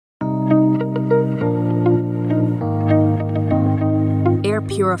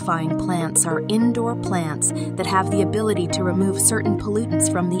Air-purifying plants are indoor plants that have the ability to remove certain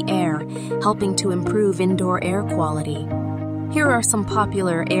pollutants from the air, helping to improve indoor air quality. Here are some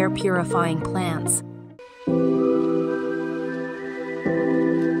popular air-purifying plants.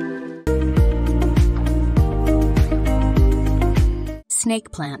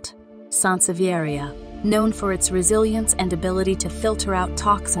 Snake plant, Sansevieria, known for its resilience and ability to filter out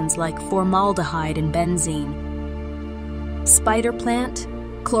toxins like formaldehyde and benzene. Spider plant,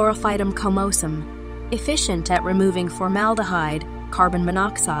 Chlorophytum comosum, efficient at removing formaldehyde, carbon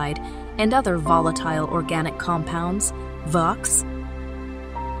monoxide, and other volatile organic compounds, Vox.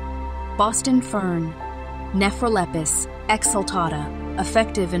 Boston Fern, Nephrolepis exsultata,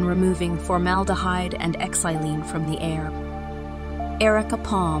 effective in removing formaldehyde and xylene from the air. Erica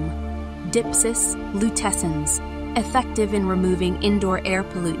palm, Dipsis lutescens, effective in removing indoor air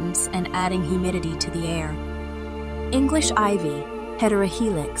pollutants and adding humidity to the air. English ivy,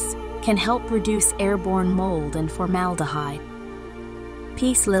 Heterohelix, can help reduce airborne mold and formaldehyde.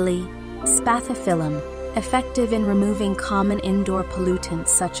 Peace lily, Spathiphyllum, effective in removing common indoor pollutants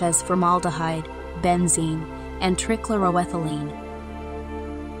such as formaldehyde, benzene, and trichloroethylene.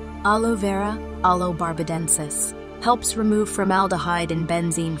 Aloe vera, Aloe barbadensis, helps remove formaldehyde and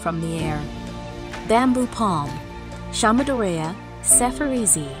benzene from the air. Bamboo palm, Chamaedorea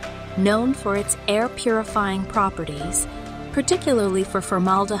cepharizi, known for its air-purifying properties, particularly for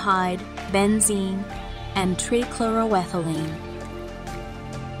formaldehyde, benzene, and trichloroethylene.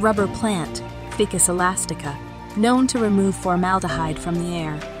 Rubber plant, Ficus elastica, known to remove formaldehyde from the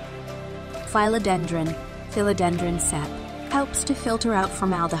air. Philodendron, Philodendron sep, helps to filter out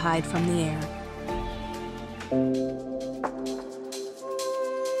formaldehyde from the air.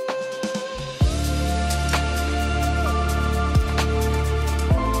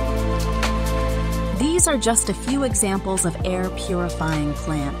 These are just a few examples of air-purifying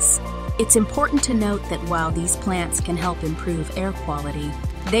plants. It's important to note that while these plants can help improve air quality,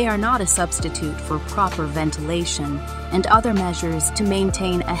 they are not a substitute for proper ventilation and other measures to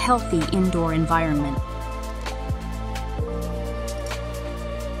maintain a healthy indoor environment.